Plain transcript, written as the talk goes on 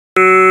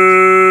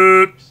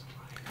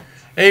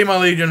Hey, my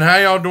Legion, how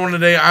y'all doing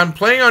today? I'm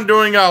planning on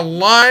doing a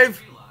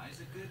live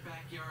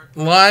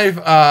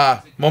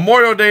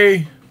Memorial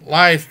Day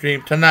live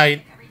stream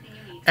tonight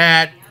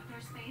at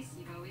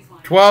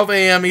 12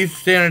 a.m. Eastern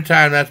Standard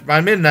Time. That's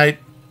by midnight.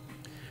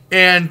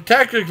 And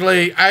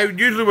technically, I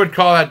usually would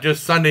call that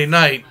just Sunday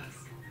night.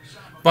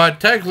 But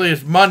technically,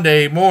 it's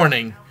Monday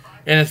morning,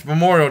 and it's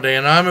Memorial Day.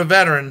 And I'm a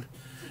veteran,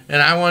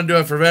 and I want to do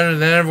it for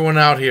veterans and everyone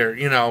out here,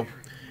 you know.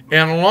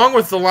 And along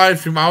with the live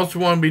stream, I also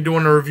want to be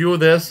doing a review of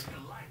this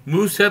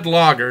Moosehead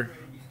Lager,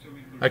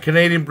 a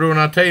Canadian brew, and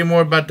I'll tell you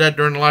more about that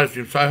during the live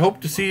stream. So I hope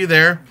to see you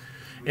there,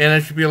 and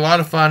it should be a lot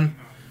of fun.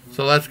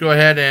 So let's go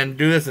ahead and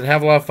do this and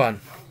have a lot of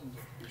fun.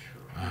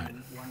 All right.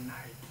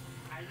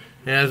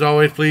 And as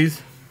always,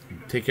 please,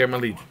 take care of my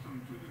Legion.